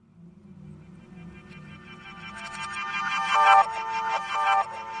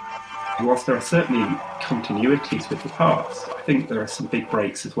whilst there are certainly continuities with the past, I think there are some big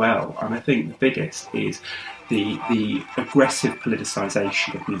breaks as well. And I think the biggest is the aggressive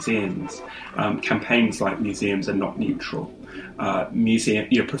politicisation of museums. Campaigns like Museums Are Not Neutral.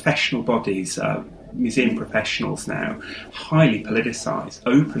 Professional bodies, museum professionals now, highly politicised,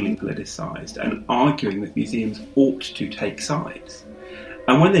 openly politicised, and arguing that museums ought to take sides.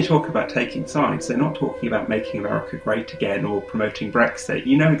 And when they talk about taking sides, they're not talking about making America great again or promoting Brexit.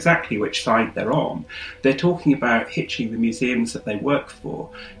 You know exactly which side they're on. They're talking about hitching the museums that they work for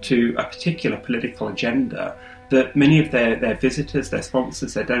to a particular political agenda that many of their visitors, their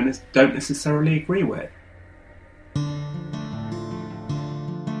sponsors, their donors don't necessarily agree with.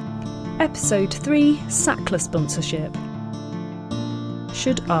 Episode 3, Sackler sponsorship.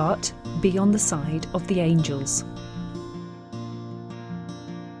 Should art be on the side of the angels?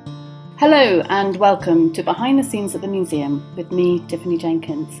 Hello and welcome to Behind the Scenes at the Museum with me, Tiffany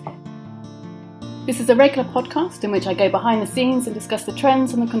Jenkins. This is a regular podcast in which I go behind the scenes and discuss the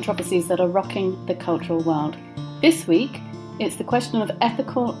trends and the controversies that are rocking the cultural world. This week, it's the question of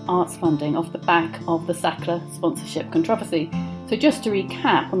ethical arts funding off the back of the Sackler sponsorship controversy. So just to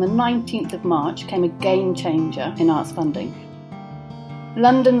recap, on the 19th of March came a game changer in arts funding.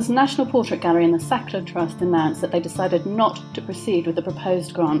 London's National Portrait Gallery and the Sackler Trust announced that they decided not to proceed with the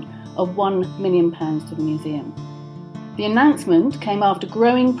proposed grant of £1 million to the museum. The announcement came after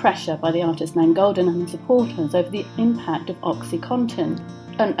growing pressure by the artist Nan Goldin and her supporters over the impact of OxyContin,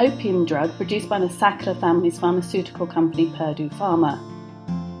 an opium drug produced by the Sackler family's pharmaceutical company Purdue Pharma.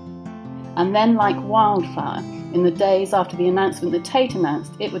 And then, like wildfire, in the days after the announcement, the Tate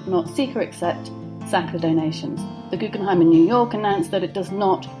announced it would not seek or accept Sackler donations. The Guggenheim in New York announced that it does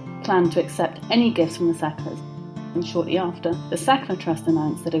not plan to accept any gifts from the Sacklers. And shortly after, the Sackler Trust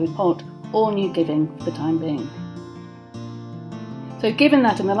announced that it would halt all new giving for the time being. So given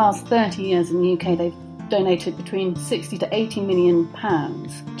that in the last 30 years in the UK they've donated between 60 to 80 million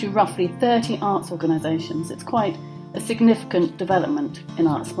pounds to roughly 30 arts organisations, it's quite a significant development in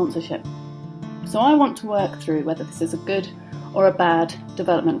arts sponsorship. So I want to work through whether this is a good or a bad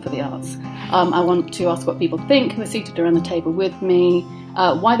development for the arts. I want to ask what people think who are seated around the table with me,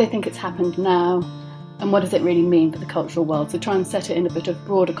 why they think it's happened now, and what does it really mean for the cultural world. So try and set it in a bit of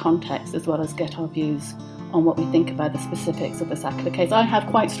broader context as well as get our views on what we think about the specifics of the Sackler case. I have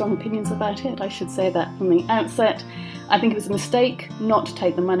quite strong opinions about it, I should say that from the outset. I think it was a mistake not to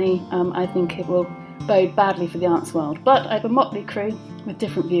take the money. I think it will bode badly for the arts world. But I have a motley crew with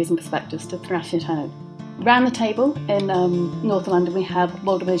different views and perspectives to thrash it out. Round the table in North London we have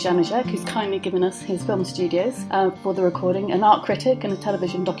Waldemar Janacek, who's kindly given us his film studios for the recording, an art critic and a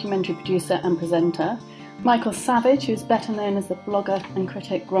television documentary producer and presenter. Michael Savage, who's better known as the blogger and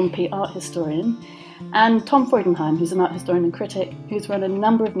critic Grumpy Art Historian. And Tom Freudenheim, who's an art historian and critic who's run a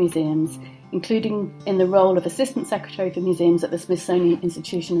number of museums, including in the role of Assistant Secretary for Museums at the Smithsonian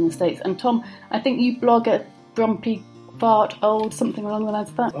Institution in the States. And Tom, I think you blog at Grumpy Fart Old, something along the lines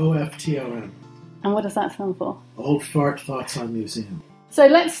of that? OFTOM. And what does that stand for? Old Fart Thoughts on Museum. So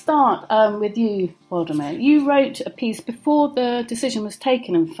let's start with you, Waldemar. You wrote a piece before the decision was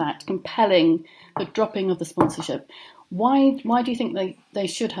taken, in fact, compelling the dropping of the sponsorship. Why do you think they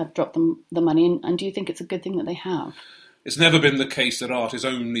should have dropped the money, and do you think it's a good thing that they have? It's never been the case that art is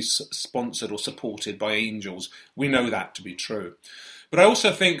only sponsored or supported by angels. We know that to be true. But I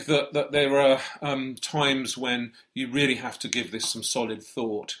also think that there are times when you really have to give this some solid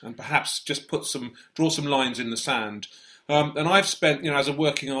thought and perhaps just draw some lines in the sand. And I've spent, as a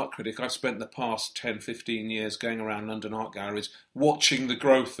working art critic, I've spent the past 10, 15 years going around London art galleries watching the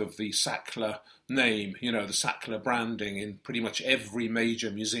growth of the Sackler name, the Sackler branding in pretty much every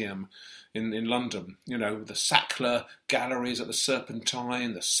major museum in London. The Sackler galleries at the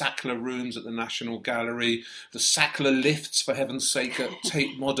Serpentine, the Sackler rooms at the National Gallery, the Sackler lifts, for heaven's sake, at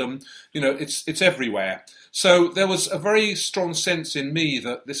Tate Modern. It's everywhere. So there was a very strong sense in me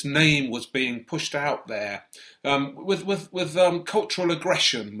that this name was being pushed out there with cultural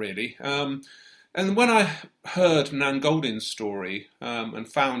aggression, really. And when I heard Nan Goldin's story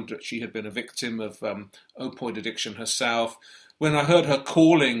and found that she had been a victim of opioid addiction herself, when I heard her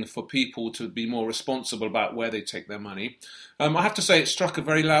calling for people to be more responsible about where they take their money, I have to say it struck a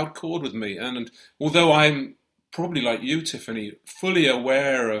very loud chord with me. And although I'm probably like you, Tiffany, fully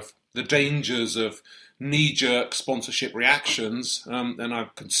aware of the dangers of knee-jerk sponsorship reactions, and I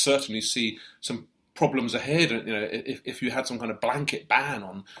can certainly see some problems ahead, if you had some kind of blanket ban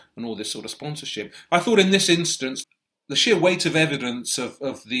on all this sort of sponsorship. I thought in this instance, the sheer weight of evidence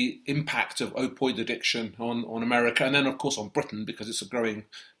of the impact of opioid addiction on America, and then of course on Britain, because it's a growing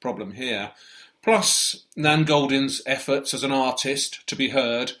problem here, plus Nan Goldin's efforts as an artist to be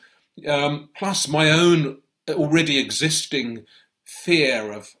heard, plus my own already existing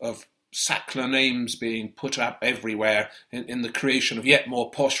fear of Sackler names being put up everywhere in the creation of yet more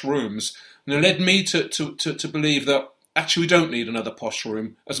posh rooms, led me to believe that actually we don't need another posh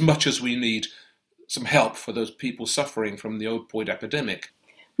room as much as we need some help for those people suffering from the opioid epidemic.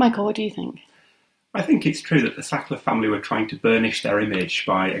 Michael, what do you think? I think it's true that the Sackler family were trying to burnish their image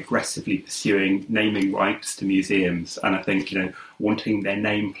by aggressively pursuing naming rights to museums, and I think, wanting their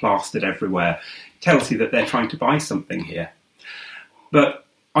name plastered everywhere tells you that they're trying to buy something here. But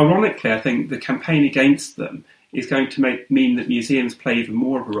ironically, I think the campaign against them is going to mean that museums play even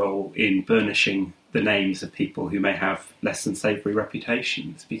more of a role in burnishing the names of people who may have less than savoury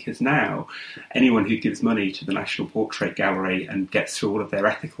reputations, because now anyone who gives money to the National Portrait Gallery and gets through all of their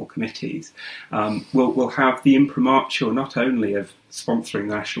ethical committees will have the imprimatur not only of sponsoring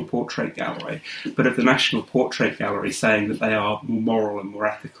the National Portrait Gallery, but of the National Portrait Gallery saying that they are more moral and more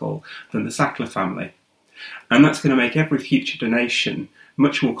ethical than the Sackler family. And that's going to make every future donation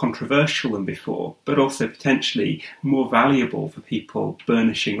much more controversial than before, but also potentially more valuable for people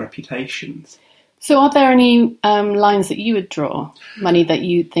burnishing reputations. So are there any lines that you would draw, money that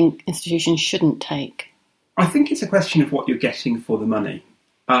you think institutions shouldn't take? I think it's a question of what you're getting for the money.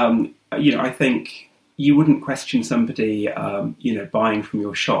 I think you wouldn't question somebody, buying from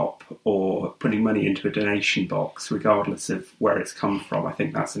your shop or putting money into a donation box, regardless of where it's come from. I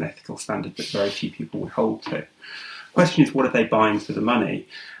think that's an ethical standard that very few people would hold to. The question is, what are they buying for the money?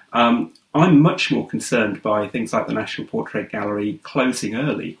 I'm much more concerned by things like the National Portrait Gallery closing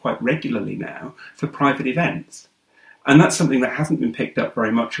early, quite regularly now, for private events. And that's something that hasn't been picked up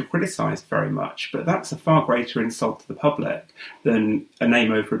very much or criticised very much, but that's a far greater insult to the public than a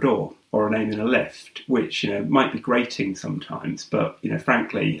name over a door or a name in a lift, which might be grating sometimes, but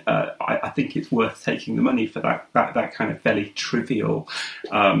frankly, I think it's worth taking the money for that kind of fairly trivial,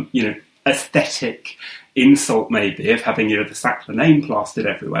 aesthetic insult maybe of having the Sackler name plastered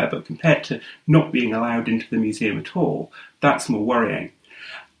everywhere, but compared to not being allowed into the museum at all, that's more worrying.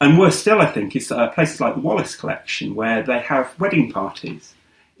 And worse still, I think, is places like the Wallace Collection, where they have wedding parties.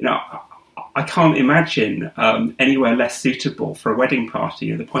 I can't imagine anywhere less suitable for a wedding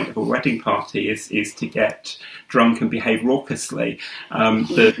party. The point of a wedding party is to get drunk and behave raucously.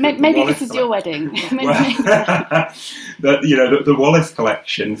 Maybe this is your wedding. The Wallace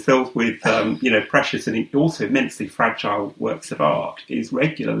Collection, filled with precious and also immensely fragile works of art, is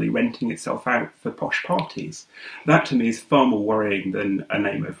regularly renting itself out for posh parties. That to me is far more worrying than a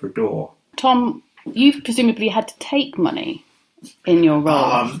name over a door. Tom, you've presumably had to take money in your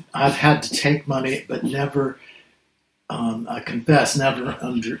role. I've had to take money, but never, I confess, never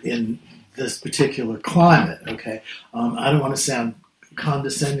in this particular climate. Okay, I don't want to sound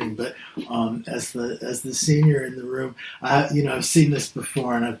condescending, but as the senior in the room, I've seen this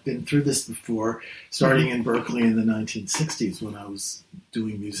before, and I've been through this before, starting in Berkeley in the 1960s when I was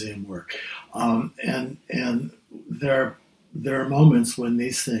doing museum work, and there are moments when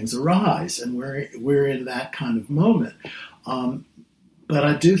these things arise, and we're in that kind of moment. But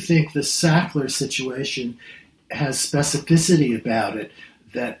I do think the Sackler situation has specificity about it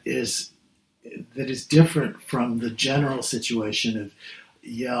that is different from the general situation of,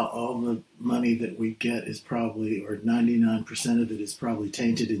 all the money that we get is probably, or 99% of it is probably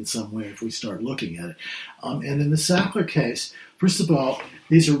tainted in some way if we start looking at it. And in the Sackler case, first of all,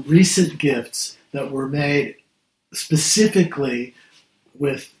 these are recent gifts that were made specifically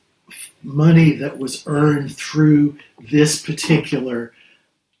with money that was earned through this particular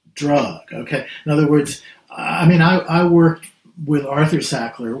drug. Okay, in other words, I worked with Arthur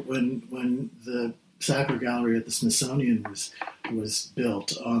Sackler when the Sackler Gallery at the Smithsonian was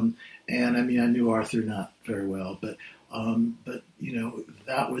built, and I knew Arthur not very well, but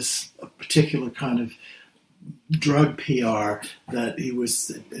that was a particular kind of drug PR that he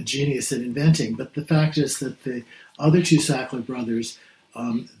was a genius at inventing. But the fact is that the other two Sackler brothers,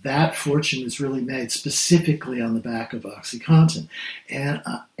 that fortune was really made specifically on the back of OxyContin.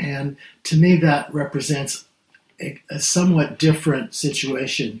 And to me that represents a somewhat different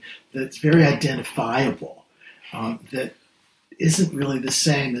situation that's very identifiable, that isn't really the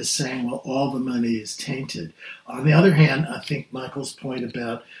same as saying, well, all the money is tainted. On the other hand, I think Michael's point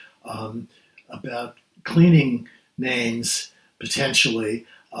about cleaning names potentially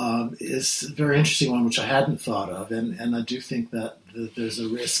is a very interesting one, which I hadn't thought of, and I do think that there's a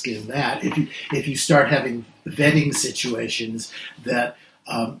risk in that if you start having vetting situations that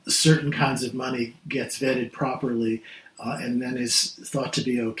certain kinds of money gets vetted properly and then is thought to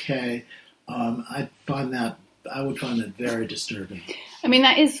be okay. I would find that very disturbing.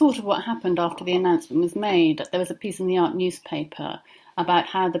 That is sort of what happened after the announcement was made. There was a piece in the Art newspaper about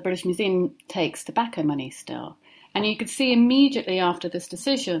how the British Museum takes tobacco money still. And you could see immediately after this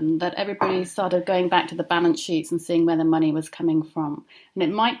decision that everybody started going back to the balance sheets and seeing where the money was coming from. And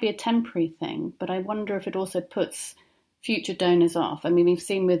it might be a temporary thing, but I wonder if it also puts future donors off. I mean, we've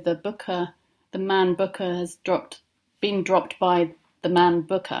seen with the Booker, the Man Booker has been dropped by the Man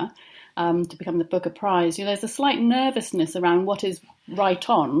Booker to become the Booker Prize. There's a slight nervousness around what is right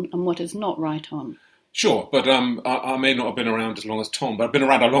on and what is not right on. Sure, but I may not have been around as long as Tom, but I've been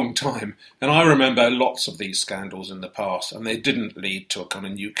around a long time. And I remember lots of these scandals in the past, and they didn't lead to a kind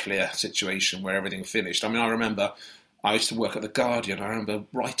of nuclear situation where everything finished. I mean, I remember I used to work at The Guardian. I remember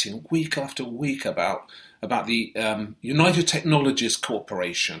writing week after week about the United Technologies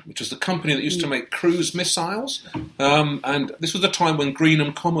Corporation, which was the company that used to make cruise missiles. And this was the time when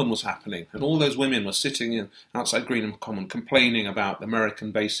Greenham Common was happening, and all those women were sitting outside Greenham Common complaining about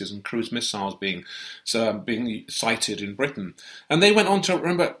American bases and cruise missiles being sighted in Britain. And they went on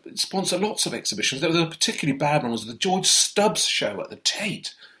to, sponsor lots of exhibitions. There was a particularly bad one, was the George Stubbs show at the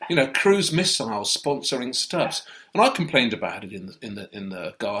Tate. Cruise missiles sponsoring Stubbs. And I complained about it in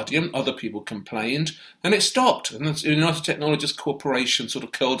the Guardian. Other people complained, and it stopped. And the United Technologies Corporation sort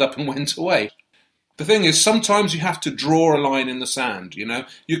of curled up and went away. The thing is, sometimes you have to draw a line in the sand.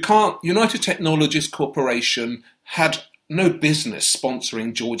 You can't. United Technologies Corporation had no business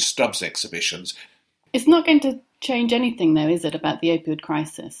sponsoring George Stubbs exhibitions. It's not going to change anything, though, is it, about the opioid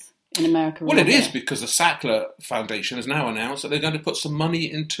crisis in America? Well, it is, because the Sackler Foundation has now announced that they're going to put some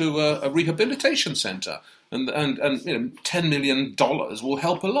money into a rehabilitation centre, and $10 million will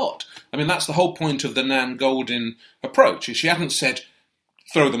help a lot. I mean, that's the whole point of the Nan Goldin approach. She hasn't said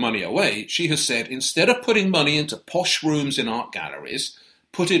throw the money away. She has said, instead of putting money into posh rooms in art galleries,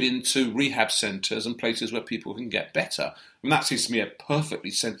 put it into rehab centres and places where people can get better. And that seems to me a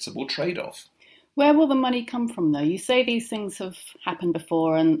perfectly sensible trade-off. Where will the money come from, though? You say these things have happened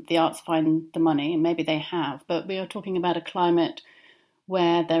before and the arts find the money, and maybe they have, but we are talking about a climate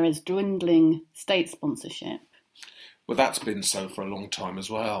where there is dwindling state sponsorship. Well, that's been so for a long time as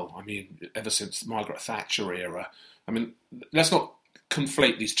well. I mean, ever since the Margaret Thatcher era. I mean, let's not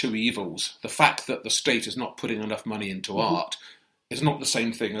conflate these two evils. The fact that the state is not putting enough money into art is not the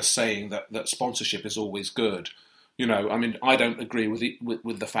same thing as saying that sponsorship is always good. I mean, I don't agree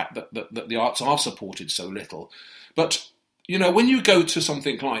with the fact that the arts are supported so little. But, when you go to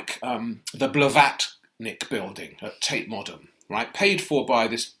something like the Blavatnik building at Tate Modern, right, paid for by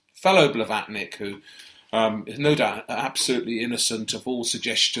this fellow Blavatnik who is no doubt absolutely innocent of all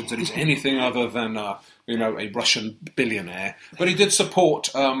suggestions that he's anything other than a Russian billionaire. But he did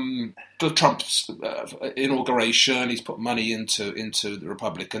support Trump's inauguration. He's put money into the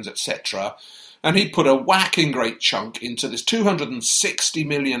Republicans, etc. And he put a whacking great chunk into this £260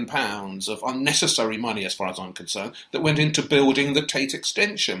 million of unnecessary money, as far as I'm concerned, that went into building the Tate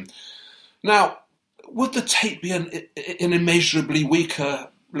extension. Now, would the Tate be an immeasurably weaker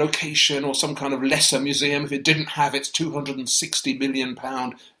location or some kind of lesser museum if it didn't have its £260 million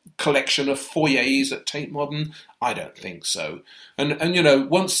collection of foyers at Tate Modern? I don't think so. And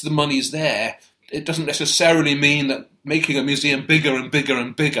once the money's there, it doesn't necessarily mean that making a museum bigger and bigger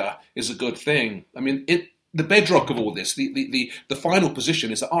and bigger is a good thing. I mean, the bedrock of all this, the final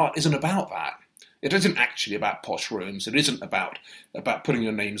position is that art isn't about that. It isn't actually about posh rooms. It isn't about putting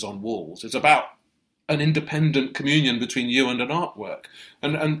your names on walls. It's about an independent communion between you and an artwork.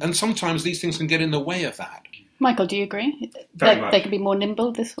 And sometimes these things can get in the way of that. Michael, do you agree? Very much. They can be more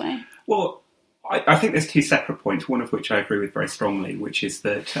nimble this way? Well, I think there's two separate points, one of which I agree with very strongly, which is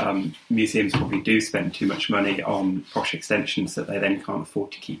that museums probably do spend too much money on posh extensions that they then can't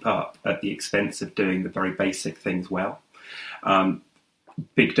afford to keep up at the expense of doing the very basic things well.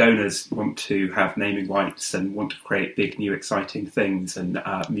 Big donors want to have naming rights and want to create big, new, exciting things, and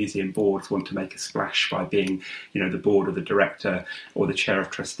museum boards want to make a splash by being, the board or the director or the chair of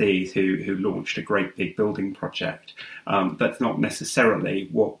trustees who launched a great big building project. That's not necessarily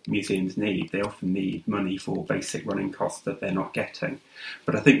what museums need. They often need money for basic running costs that they're not getting.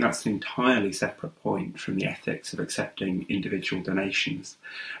 But I think that's an entirely separate point from the ethics of accepting individual donations.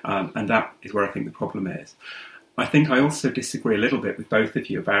 And that is where I think the problem is. I think I also disagree a little bit with both of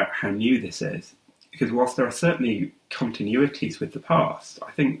you about how new this is, because whilst there are certainly continuities with the past,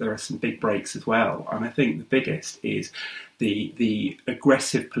 I think there are some big breaks as well. And I think the biggest is the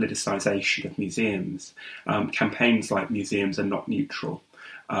aggressive politicisation of museums. Campaigns like Museums Are Not Neutral.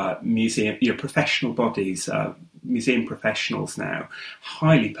 Professional bodies, museum professionals now,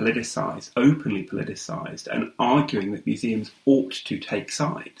 highly politicised, openly politicised, and arguing that museums ought to take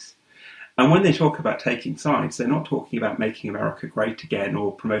sides. And when they talk about taking sides, they're not talking about making America great again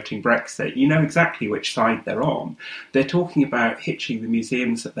or promoting Brexit. You know exactly which side they're on. They're talking about hitching the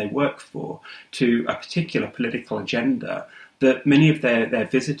museums that they work for to a particular political agenda that many of their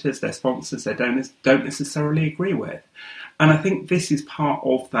visitors, their sponsors, their donors don't necessarily agree with. And I think this is part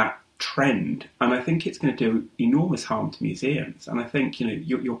of that trend, and I think it's going to do enormous harm to museums. And I think,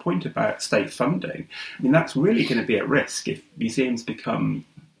 your point about state funding, I mean, that's really going to be at risk if museums become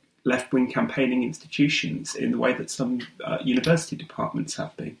left-wing campaigning institutions in the way that some university departments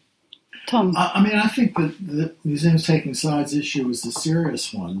have been. Tom? I think that the museums taking sides issue is a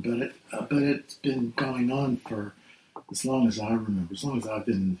serious one, but it's been going on for as long as I remember, as long as I've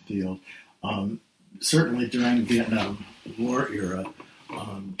been in the field. Certainly during the Vietnam War era.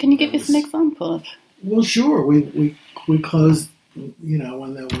 Can you give us an example of? Well, sure. We closed.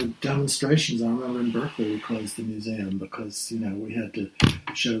 When there were demonstrations, I remember in Berkeley we closed the museum because we had to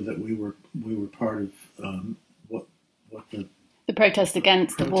show that we were part of what the protest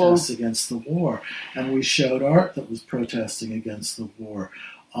against the war. Protests against the war, and we showed art that was protesting against the war.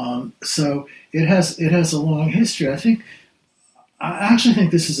 So it has a long history. I actually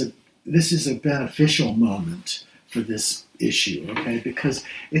think this is a beneficial moment for this issue, okay? Because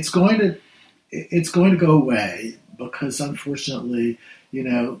it's going to go away. Because unfortunately,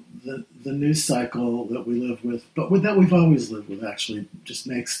 the news cycle that we live with, that we've always lived with, actually just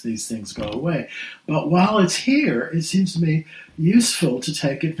makes these things go away. But while it's here, it seems to me useful to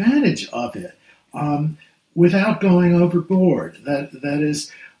take advantage of it without going overboard. That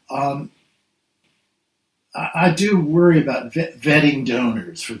is, I do worry about vetting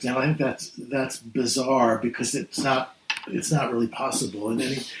donors. For example, I think that's bizarre because it's not really possible, and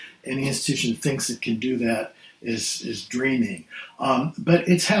any institution that thinks it can do that is dreaming. But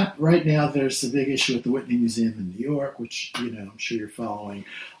it's right now. There's a big issue at the Whitney Museum in New York, which I'm sure you're following.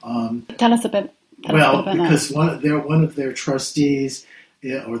 Tell us a bit. Because one of their trustees,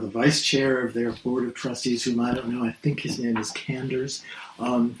 or the vice chair of their board of trustees, whom I don't know, I think his name is Canders,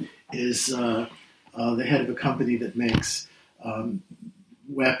 is the head of a company that makes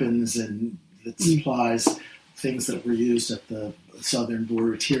weapons and that supplies things that were used at the southern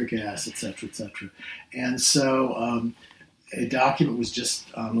border, tear gas, et cetera, et cetera. And so a document was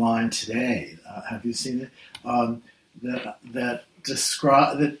just online today. Have you seen it? That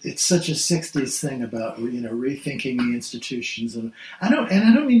describe that it's such a 60s thing about rethinking the institutions, and I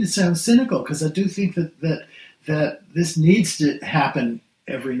don't mean to sound cynical, because I do think that this needs to happen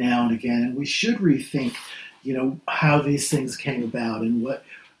every now and again, and we should rethink how these things came about and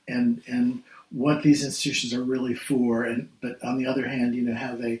what these institutions are really for, but on the other hand,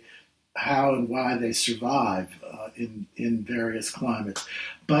 how and why they survive in various climates.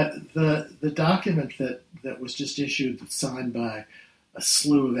 But the document that was just issued, that's signed by a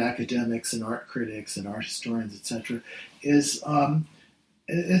slew of academics and art critics and art historians, etc., is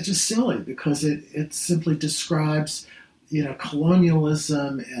it's just silly, because it simply describes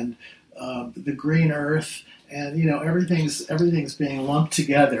colonialism and the green earth. And everything's being lumped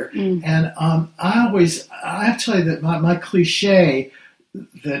together, and I have to tell you that my cliche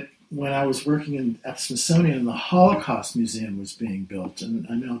that when I was working at the Smithsonian and the Holocaust Museum was being built, and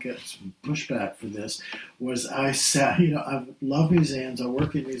I know I'll get some pushback for this, was I said, I love museums, I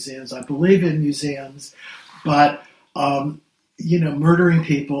work in museums, I believe in museums, but murdering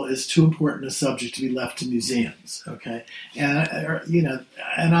people is too important a subject to be left to museums. Okay,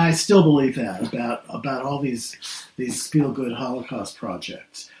 and I still believe that about all these feel-good Holocaust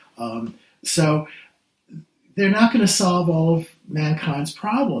projects. So they're not going to solve all of mankind's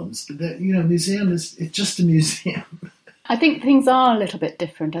problems. Museum it's just a museum. I think things are a little bit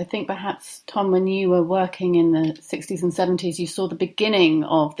different. I think perhaps, Tom, when you were working in the 60s and 70s, you saw the beginning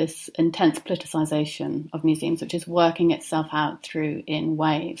of this intense politicisation of museums, which is working itself out through in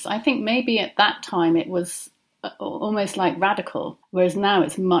waves. I think maybe at that time it was almost like radical, whereas now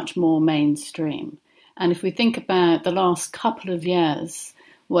it's much more mainstream. And if we think about the last couple of years,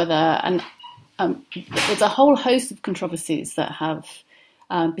 there's a whole host of controversies that have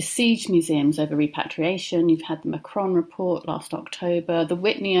besieged museums over repatriation. You've had the Macron report last October. The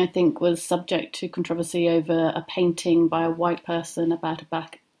Whitney, I think, was subject to controversy over a painting by a white person about a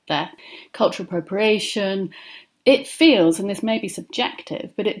Black death. Cultural appropriation. It feels, and this may be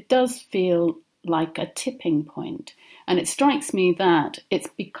subjective, but it does feel like a tipping point. And it strikes me that it's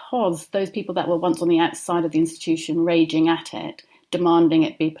because those people that were once on the outside of the institution raging at it, demanding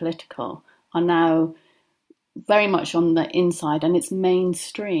it be political, are now very much on the inside, and it's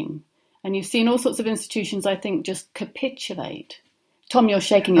mainstream. And you've seen all sorts of institutions, I think, just capitulate. Tom, you're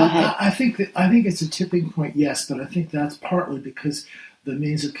shaking your head. I think it's a tipping point, yes, but I think that's partly because the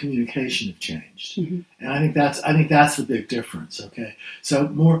means of communication have changed, and I think that's the big difference. Okay,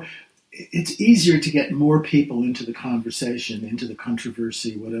 so it's easier to get more people into the conversation, into the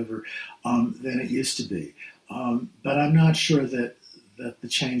controversy, whatever, than it used to be. But I'm not sure that the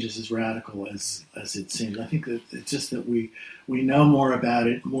change is as radical as it seems. I think that it's just that we know more about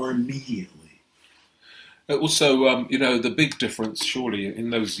it more immediately. Also, the big difference, surely, in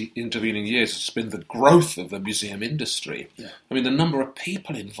those intervening years has been the growth of the museum industry. Yeah. I mean, the number of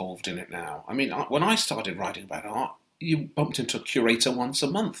people involved in it now. I mean, when I started writing about art, you bumped into a curator once a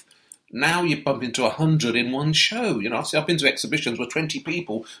month. Now you bump into 100 in one show. I've been to exhibitions where 20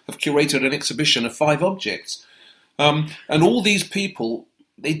 people have curated an exhibition of 5 objects. And all these people,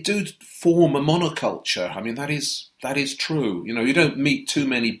 they do form a monoculture. I mean, that is true. You don't meet too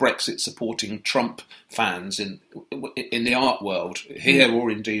many Brexit-supporting Trump fans in the art world, here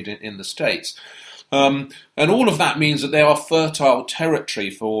or indeed in the States. And all of that means that they are fertile territory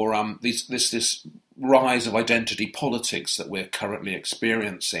for this rise of identity politics that we're currently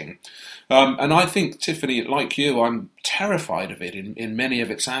experiencing. And I think, Tiffany, like you, I'm terrified of it in many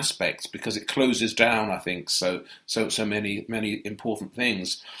of its aspects because it closes down, I think, so many important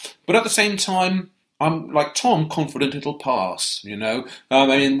things. But at the same time, I'm, like Tom, confident it'll pass, I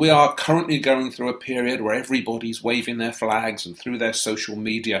mean, we are currently going through a period where everybody's waving their flags and through their social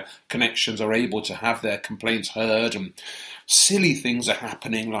media connections are able to have their complaints heard, and silly things are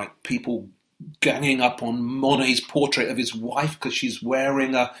happening, like people ganging up on Monet's portrait of his wife because she's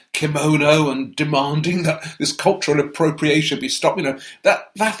wearing a kimono and demanding that this cultural appropriation be stopped.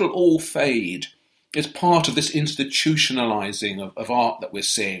 That'll all fade. It's part of this institutionalizing of art that we're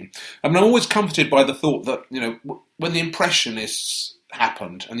seeing. I mean, I'm always comforted by the thought that, when the Impressionists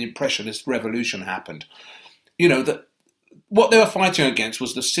happened and the Impressionist revolution happened, that what they were fighting against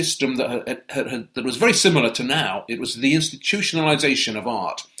was the system that was very similar to now. It was the institutionalization of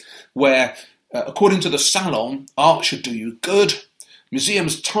art, where, according to the Salon, art should do you good.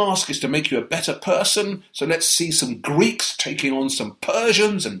 Museum's task is to make you a better person, so let's see some Greeks taking on some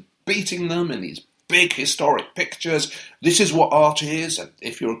Persians and beating them in these big historic pictures. This is what art is, and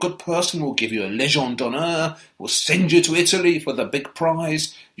if you're a good person, we'll give you a Légion d'honneur, we'll send you to Italy for the big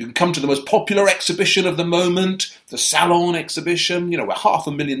prize, you can come to the most popular exhibition of the moment, the Salon exhibition, where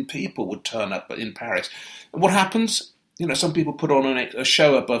 500,000 people would turn up in Paris. And what happens? Some people put on a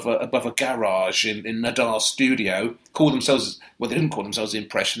show above a garage in Nadal's studio, they didn't call themselves the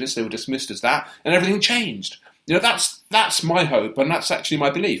Impressionists, they were dismissed as that, and everything changed. That's my hope, and that's actually my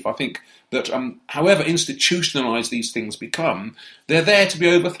belief. I think that however institutionalised these things become, they're there to be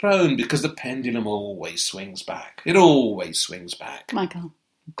overthrown because the pendulum always swings back. It always swings back. Michael.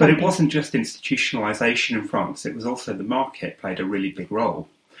 But it wasn't just institutionalisation in France, it was also the market played a really big role.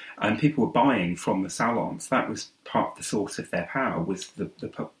 And people were buying from the salons. That was part of the source of their power, was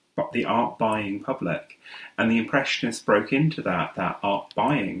the art buying public. And the Impressionists broke into that art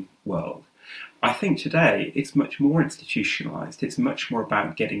buying world. I think today it's much more institutionalised. It's much more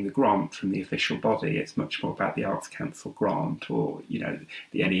about getting the grant from the official body. It's much more about the Arts Council grant or, the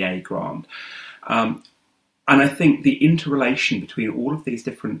NEA grant. And I think the interrelation between all of these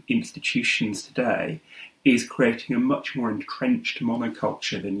different institutions today is creating a much more entrenched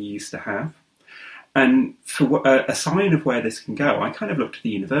monoculture than you used to have. And for a sign of where this can go, I kind of look to the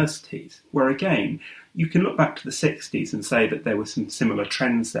universities, where again, you can look back to the 60s and say that there were some similar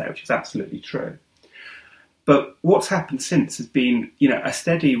trends there, which is absolutely true. But what's happened since has been, a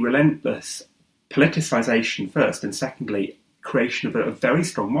steady, relentless politicisation first, and secondly, creation of a very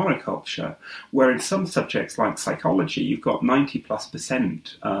strong monoculture, where in some subjects like psychology, you've got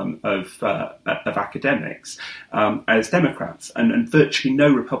 90+% of academics as Democrats, and virtually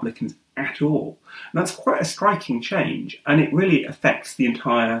no Republicans at all. And that's quite a striking change, and it really affects the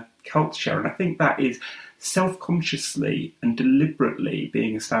entire culture. And I think that is self-consciously and deliberately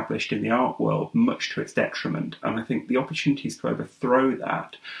being established in the art world, much to its detriment. And I think the opportunities to overthrow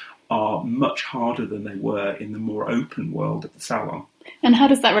that are much harder than they were in the more open world of the salon. And how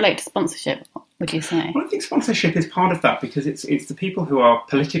does that relate to sponsorship, would you say? Well, I think sponsorship is part of that because it's the people who are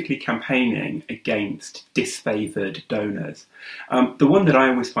politically campaigning against disfavoured donors. The one that I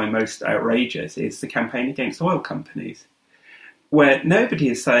always find most outrageous is the campaign against oil companies, where nobody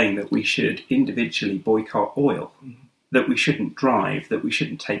is saying that we should individually boycott oil, that we shouldn't drive, that we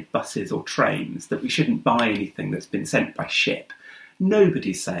shouldn't take buses or trains, that we shouldn't buy anything that's been sent by ship.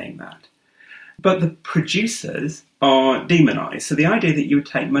 Nobody's saying that. But the producers are demonised. So the idea that you would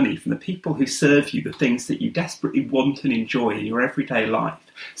take money from the people who serve you the things that you desperately want and enjoy in your everyday life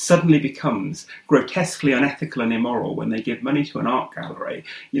suddenly becomes grotesquely unethical and immoral when they give money to an art gallery,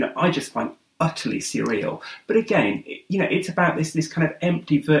 I just find utterly surreal. But again, it's about this kind of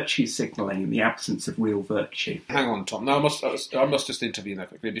empty virtue signalling in the absence of real virtue. Hang on, Tom. Now, I must just intervene there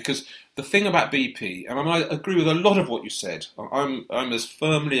quickly, because the thing about BP, and I agree with a lot of what you said. I'm as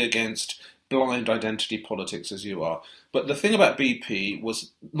firmly against blind identity politics as you are. But the thing about BP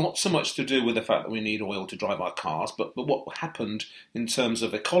was not so much to do with the fact that we need oil to drive our cars, but what happened in terms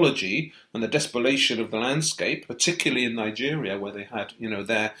of ecology and the desperation of the landscape, particularly in Nigeria, where they had,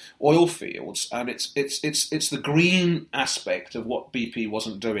 their oil fields. And it's the green aspect of what BP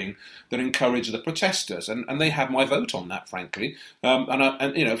wasn't doing that encouraged the protesters, and they had my vote on that, frankly.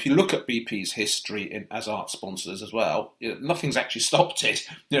 And if you look at BP's history as art sponsors as well, nothing's actually stopped it.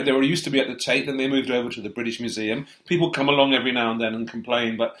 They were used to be at the Tate, then they moved over to the British Museum. People come along every now and then and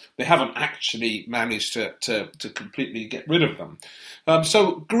complain, but they haven't actually managed to completely get rid of them.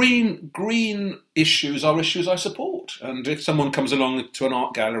 So green issues are issues I support. And if someone comes along to an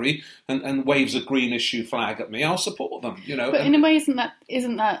art gallery and waves a green issue flag at me, I'll support them. But in a way, isn't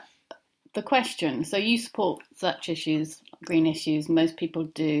that the question? So you support such issues, green issues. Most people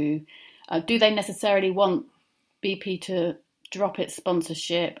do. Do they necessarily want BP to drop its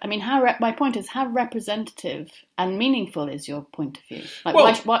sponsorship? I mean, my point is, how representative and meaningful is your point of view?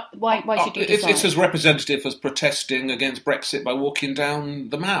 Why should you decide? It's as representative as protesting against Brexit by walking down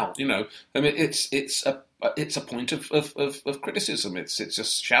the Mall. I mean, it's a point of criticism. It's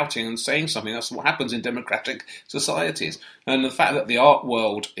just shouting and saying something. That's what happens in democratic societies. And the fact that the art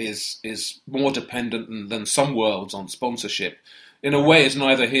world is more dependent than some worlds on sponsorship, in a way, is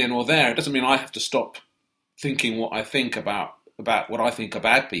neither here nor there. It doesn't mean I have to stop thinking what I think about what I think are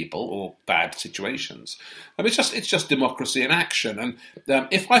bad people or bad situations. I mean, it's just democracy in action. And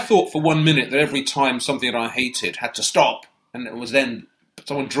if I thought for 1 minute that every time something that I hated had to stop, and it was then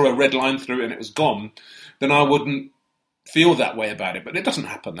someone drew a red line through it and it was gone, then I wouldn't feel that way about it. But it doesn't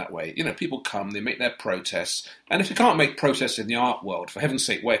happen that way. People come, they make their protests, and if you can't make protests in the art world, for heaven's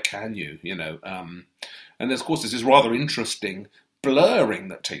sake, where can you? And of course, there's this rather interesting blurring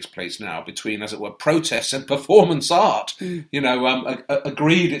that takes place now between, as it were, protests and performance art.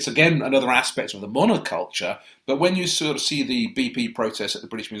 Agreed, it's again another aspect of the monoculture, but when you sort of see the BP protests at the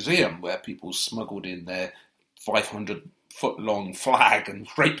British Museum, where people smuggled in their 500-foot-long flag and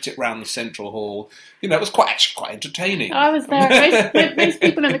draped it round the central hall, it was quite entertaining. I was there. Most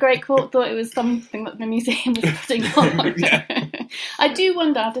people in the Great Court thought it was something that the museum was putting on. I do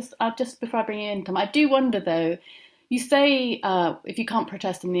wonder, just before I bring you in, Tom, I do wonder, though, you say, if you can't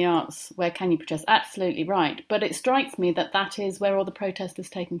protest in the arts, where can you protest? Absolutely right. But it strikes me that is where all the protest is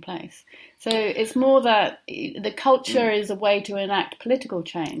taking place. So it's more that the culture is a way to enact political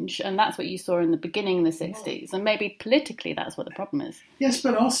change, and that's what you saw in the beginning in the 60s. And maybe politically that's what the problem is. Yes,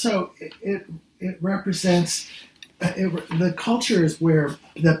 but also it represents... the culture is where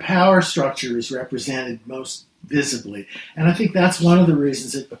the power structure is represented most visibly. And I think that's one of the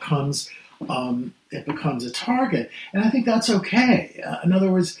reasons it becomes a target. And I think that's okay. In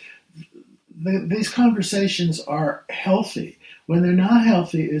other words, these conversations are healthy. When they're not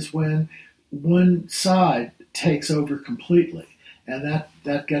healthy is when one side takes over completely. And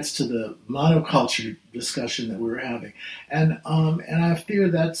that gets to the monoculture discussion that we were having. And I fear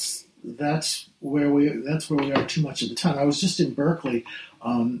that's where we are too much of the time. I was just in Berkeley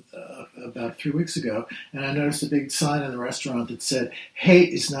about 3 weeks ago, and I noticed a big sign in the restaurant that said,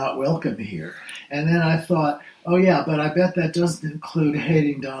 "Hate is not welcome here." And then I thought, oh yeah, but I bet that doesn't include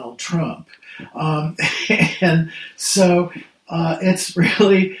hating Donald Trump. And so it's a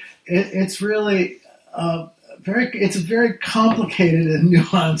very complicated and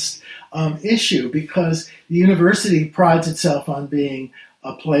nuanced issue, because the university prides itself on being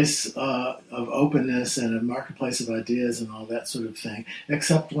a place of openness and a marketplace of ideas and all that sort of thing,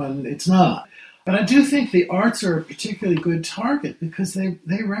 except when it's not. But I do think the arts are a particularly good target because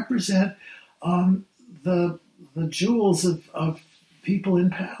they represent the jewels of people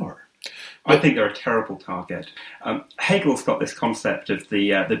in power. I think they're a terrible target. Hegel's got this concept of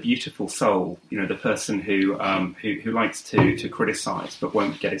the beautiful soul, the person who likes to criticise but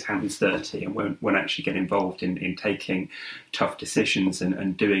won't get his hands dirty and won't actually get involved in taking tough decisions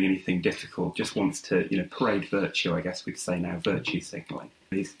and doing anything difficult, just wants to parade virtue, I guess we'd say now, virtue signalling.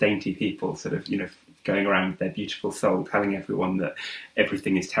 These dainty people sort of going around with their beautiful soul telling everyone that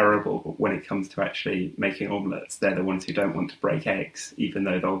everything is terrible, but when it comes to actually making omelettes, they're the ones who don't want to break eggs, even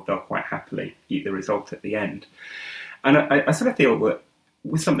though they'll quite happily eat the result at the end. And I sort of feel that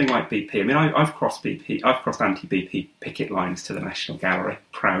with something like BP, I mean, I've crossed anti-BP picket lines to the National Gallery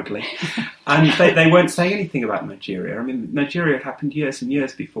proudly, and they weren't saying anything about Nigeria. I mean, Nigeria had happened years and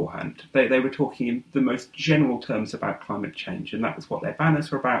years beforehand. They were talking in the most general terms about climate change, and that was what their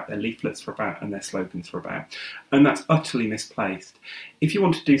banners were about, their leaflets were about, and their slogans were about. And that's utterly misplaced. If you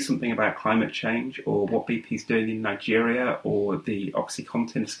want to do something about climate change, or what BP's doing in Nigeria, or the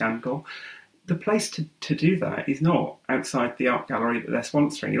OxyContin scandal, the place to do that is not outside the art gallery that they're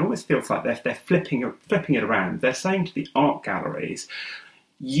sponsoring. It almost feels like they're flipping it around. They're saying to the art galleries,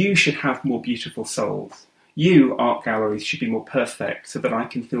 you should have more beautiful souls. You, art galleries, should be more perfect so that I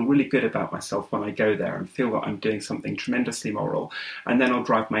can feel really good about myself when I go there and feel that I'm doing something tremendously moral. And then I'll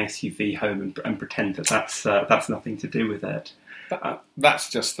drive my SUV home and pretend that that's nothing to do with it. That's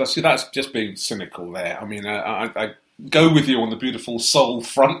just being cynical there. I mean, I go with you on the beautiful soul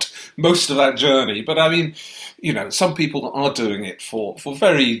front most of that journey, but I mean, you know, some people are doing it for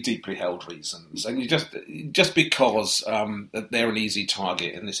very deeply held reasons, and you just because they're an easy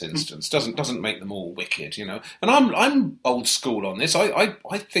target in this instance doesn't make them all wicked, you know. And I'm old school on this. I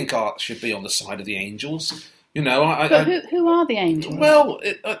think art should be on the side of the angels. You know, who are the angels? Well,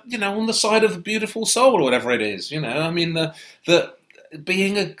 you know, on the side of the beautiful soul or whatever it is. You know, I mean, the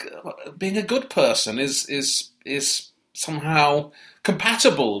being a good person is somehow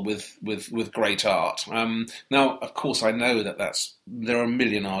compatible with great art. Now, of course, I know that there are a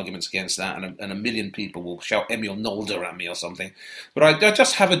million arguments against that, and a million people will shout Emil Nolde at me or something. But I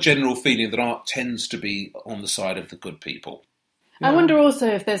just have a general feeling that art tends to be on the side of the good people. Yeah. I wonder also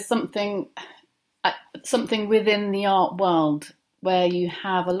if there's something within the art world where you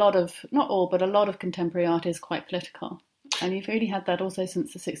have a lot of, not all, but a lot of contemporary art is quite political. And you've really had that also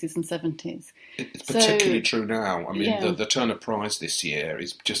since the 60s and 70s. It's particularly true now. I mean, the Turner Prize this year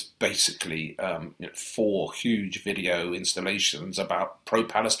is just basically 4 huge video installations about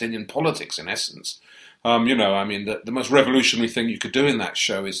pro-Palestinian politics, in essence. You know, I mean, the most revolutionary thing you could do in that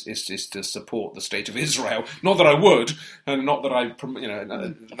show is to support the state of Israel. Not that I would, and not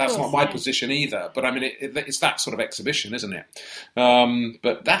that that's not my position either. But I mean, it's that sort of exhibition, isn't it?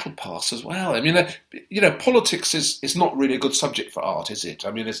 But that'll pass as well. I mean, you know, politics is not really a good subject for art, is it?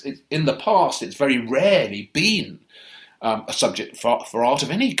 I mean, in the past, it's very rarely been a subject for art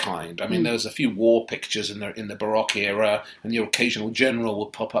of any kind. I mean, there's a few war pictures in the Baroque era, and your occasional general will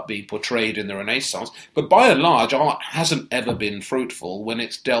pop up being portrayed in the Renaissance. But by and large, art hasn't ever been fruitful when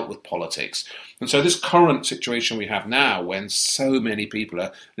it's dealt with politics. And so this current situation we have now, when so many people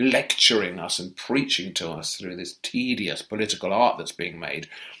are lecturing us and preaching to us through this tedious political art that's being made,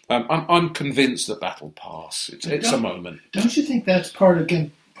 I'm convinced that'll pass. It's a moment. Don't you think that's part of the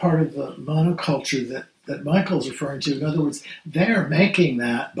monoculture that Michael's referring to? In other words, they're making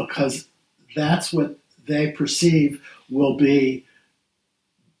that because that's what they perceive will be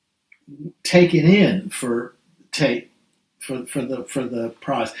taken in for the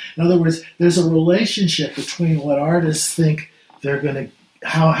prize. In other words, there's a relationship between what artists think they're going to,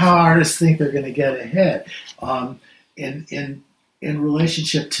 how artists think they're going to get ahead, in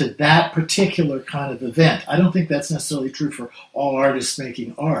relationship to that particular kind of event. I don't think that's necessarily true for all artists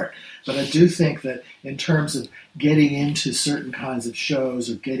making art, but I do think that in terms of getting into certain kinds of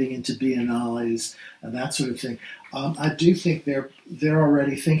shows or getting into biennales and that sort of thing, I do think they're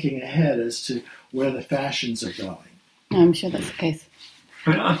already thinking ahead as to where the fashions are going. I'm sure that's the case. I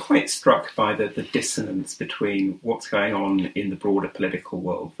mean, I'm quite struck by the dissonance between what's going on in the broader political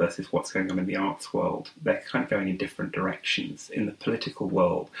world versus what's going on in the arts world. They're kind of going in different directions. In the political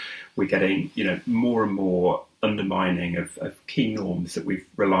world, we're getting, you know, more and more undermining of key norms that we've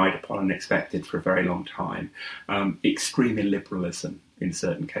relied upon and expected for a very long time. Extreme illiberalism in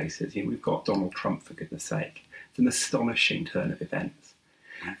certain cases. You know, we've got Donald Trump, for goodness sake. It's an astonishing turn of events.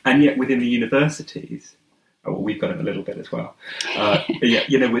 And yet within the universities, well, we've got him a little bit as well.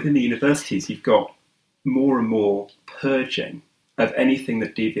 You know, within the universities, you've got more and more purging of anything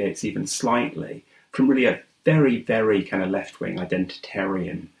that deviates even slightly from really a very, very kind of left-wing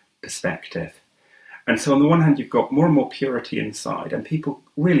identitarian perspective. And so on the one hand, you've got more and more purity inside, and people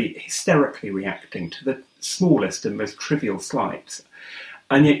really hysterically reacting to the smallest and most trivial slights.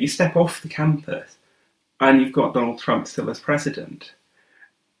 And yet you step off the campus, and you've got Donald Trump still as president.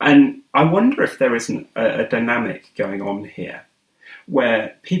 And I wonder if there isn't a dynamic going on here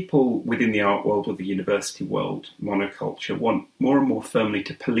where people within the art world or the university world, monoculture, want more and more firmly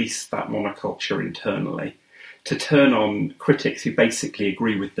to police that monoculture internally, to turn on critics who basically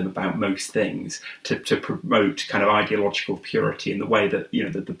agree with them about most things, to promote kind of ideological purity in the way that, you know,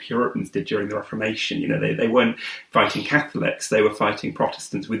 that the Puritans did during the Reformation. You know, they weren't fighting Catholics, they were fighting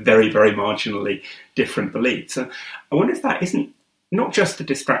Protestants with very, very marginally different beliefs. And I wonder if that isn't not just a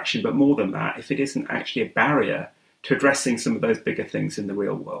distraction, but more than that, if it isn't actually a barrier to addressing some of those bigger things in the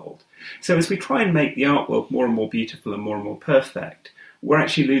real world. So as we try and make the art world more and more beautiful and more perfect, we're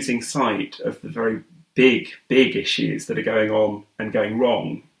actually losing sight of the very big issues that are going on and going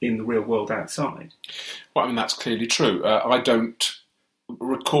wrong in the real world outside. Well, I mean, that's clearly true. I don't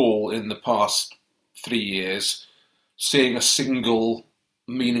recall in the past 3 years seeing a single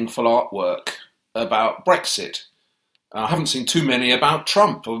meaningful artwork about Brexit. I haven't seen too many about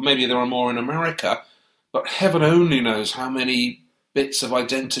Trump, or maybe there are more in America, but heaven only knows how many bits of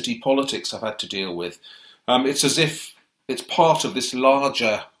identity politics I've had to deal with. It's as if it's part of this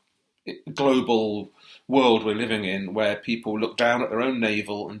larger global world we're living in, where people look down at their own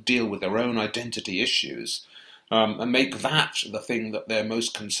navel and deal with their own identity issues, and make that the thing that they're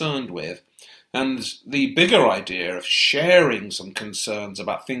most concerned with. And the bigger idea of sharing some concerns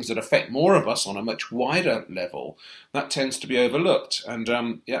about things that affect more of us on a much wider level, that tends to be overlooked. And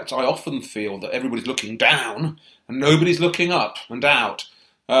I often feel that everybody's looking down and nobody's looking up and out.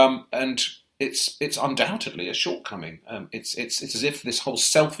 And it's undoubtedly a shortcoming. It's as if this whole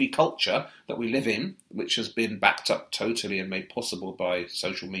selfie culture that we live in, which has been backed up totally and made possible by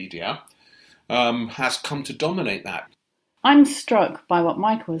social media, has come to dominate that. I'm struck by what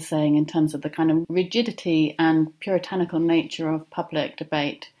Michael was saying in terms of the kind of rigidity and puritanical nature of public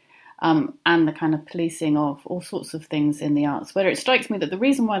debate, and the kind of policing of all sorts of things in the arts, where it strikes me that the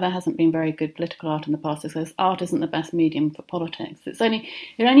reason why there hasn't been very good political art in the past is because art isn't the best medium for politics. It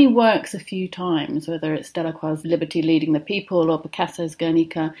only works a few times, whether it's Delacroix's Liberty Leading the People or Picasso's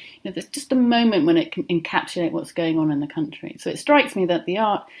Guernica. There's just a moment when it can encapsulate what's going on in the country. So it strikes me that the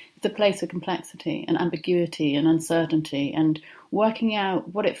art is a place of complexity and ambiguity and uncertainty and working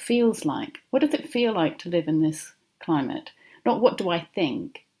out what it feels like. What does it feel like to live in this climate? Not what do I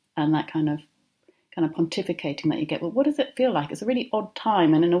think, and that kind of pontificating that you get. Well, what does it feel like? It's a really odd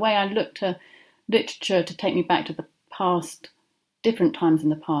time, and in a way I look to literature to take me back to the past, different times in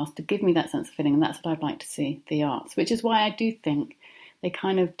the past, to give me that sense of feeling, and that's what I'd like to see the arts, which is why I do think they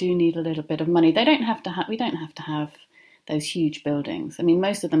kind of do need a little bit of money. We don't have to have those huge buildings. I mean,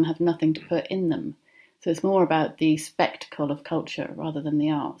 most of them have nothing to put in them. So it's more about the spectacle of culture rather than the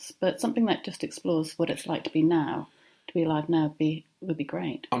arts. But something that just explores what it's like to be now, to be alive now, would be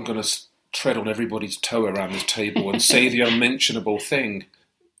great. I'm going to tread on everybody's toe around this table and say the unmentionable thing: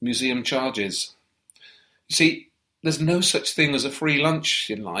 museum charges. You see, there's no such thing as a free lunch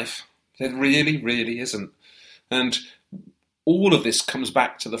in life. There really, really isn't. And all of this comes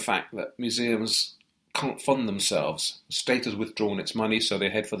back to the fact that museums can't fund themselves. The state has withdrawn its money, so they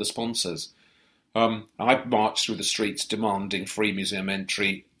head for the sponsors. I've marched through the streets demanding free museum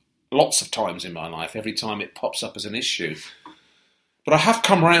entry lots of times in my life, every time it pops up as an issue. But I have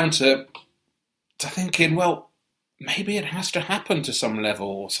come round to thinking, well, maybe it has to happen to some level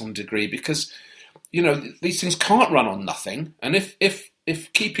or some degree, because, these things can't run on nothing. And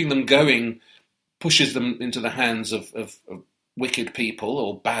if keeping them going pushes them into the hands of wicked people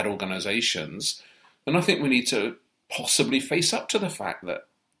or bad organisations, then I think we need to possibly face up to the fact that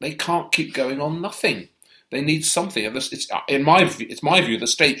they can't keep going on nothing. They need something. It's my view, the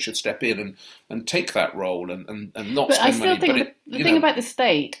state should step in and take that role and not but spend I still money. think the thing about the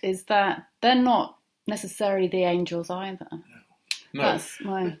state is that they're not necessarily the angels either. No. That's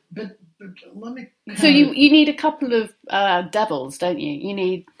my... But let me... So you need a couple of devils, don't you? You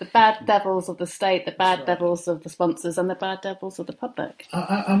need the bad devils of the state, the bad devils of the sponsors, and the bad devils of the public.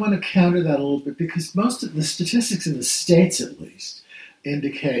 I want to counter that a little bit, because most of the statistics in the States, at least,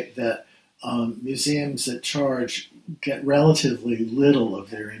 indicate that museums that charge get relatively little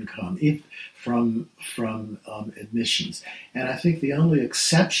of their income from admissions. And I think the only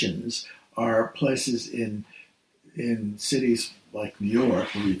exceptions are places in cities like New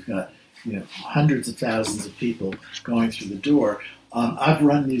York, where you've got hundreds of thousands of people going through the door. I've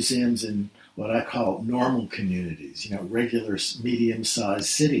run museums in what I call normal communities, regular medium-sized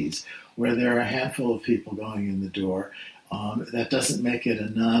cities, where there are a handful of people going in the door. That doesn't make it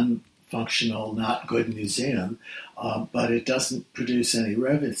a non-functional, not good museum, but it doesn't produce any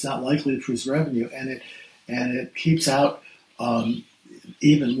revenue. It's not likely to produce revenue, and it keeps out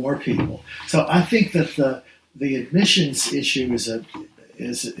even more people. So I think that the admissions issue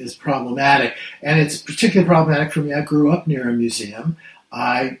is problematic, and it's particularly problematic for me. I grew up near a museum.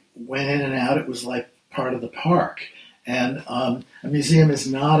 I went in and out. It was like part of the park. And a museum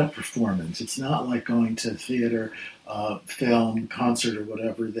is not a performance. It's not like going to theater, film, concert, or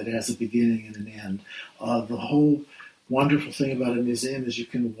whatever that has a beginning and an end. The whole wonderful thing about a museum is you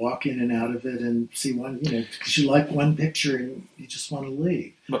can walk in and out of it and see one, because you like one picture and you just want to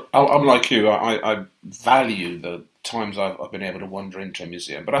leave. But I'm like you. I value the times I've been able to wander into a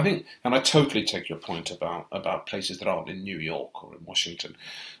museum. But I think, and I totally take your point about places that aren't in New York or in Washington.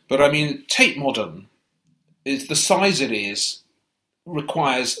 But I mean, Tate Modern is the size it is,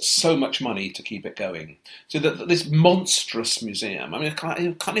 requires so much money to keep it going. So that this monstrous museum, I mean,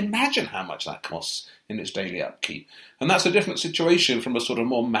 I can't imagine how much that costs in its daily upkeep. And that's a different situation from a sort of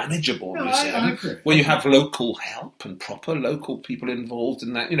more manageable museum where you have local help and proper local people involved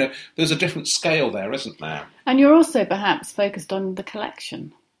in that. You know, there's a different scale there, isn't there? And you're also perhaps focused on the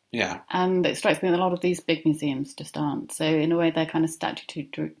collection. Yeah. And it strikes me that a lot of these big museums just aren't. So in a way, their kind of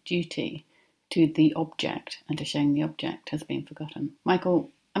statutory duty to the object and to showing the object has been forgotten. Michael,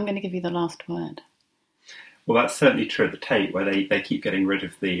 I'm going to give you the last word. Well, that's certainly true at the Tate, where they keep getting rid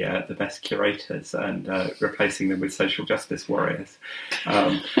of the best curators and replacing them with social justice warriors.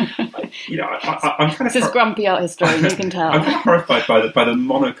 I'm kind of this is grumpy art historian, you can tell. I'm kind of horrified by the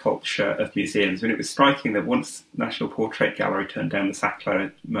monoculture of museums. I mean, it was striking that once National Portrait Gallery turned down the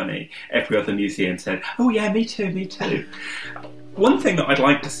Sackler money, every other museum said, "Oh yeah, me too, me too." One thing that I'd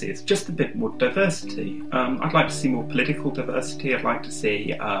like to see is just a bit more diversity. I'd like to see more political diversity. I'd like to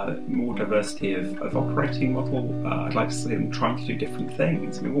see more diversity of operating model. I'd like to see them trying to do different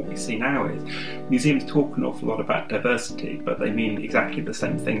things. I mean, what we see now is museums talk an awful lot about diversity, but they mean exactly the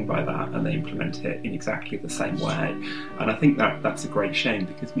same thing by that, and they implement it in exactly the same way. And I think that's a great shame,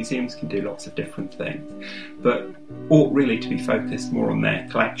 because museums can do lots of different things, but ought really to be focused more on their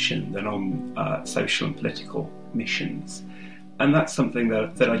collection than on social and political missions. And that's something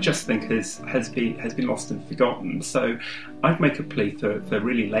that I just think has been lost and forgotten. So I'd make a plea for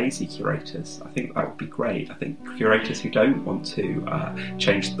really lazy curators. I think that would be great. I think curators who don't want to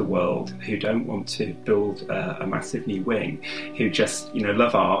change the world, who don't want to build a massive new wing, who just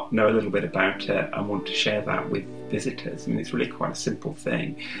love art, know a little bit about it, and want to share that with visitors. I mean, it's really quite a simple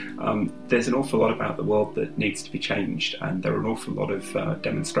thing. There's an awful lot about the world that needs to be changed, and there are an awful lot of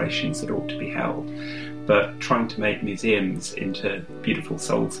demonstrations that ought to be held. But trying to make museums into beautiful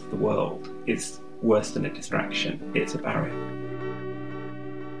souls of the world is worse than a distraction. It's a barrier.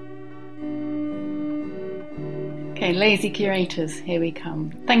 Okay, lazy curators, here we come.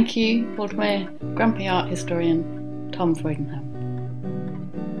 Thank you, Baltimore grumpy art historian Tom Freudenham.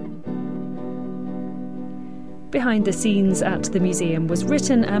 Behind the Scenes at the Museum was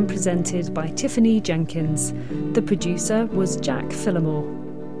written and presented by Tiffany Jenkins. The producer was Jack Phillimore.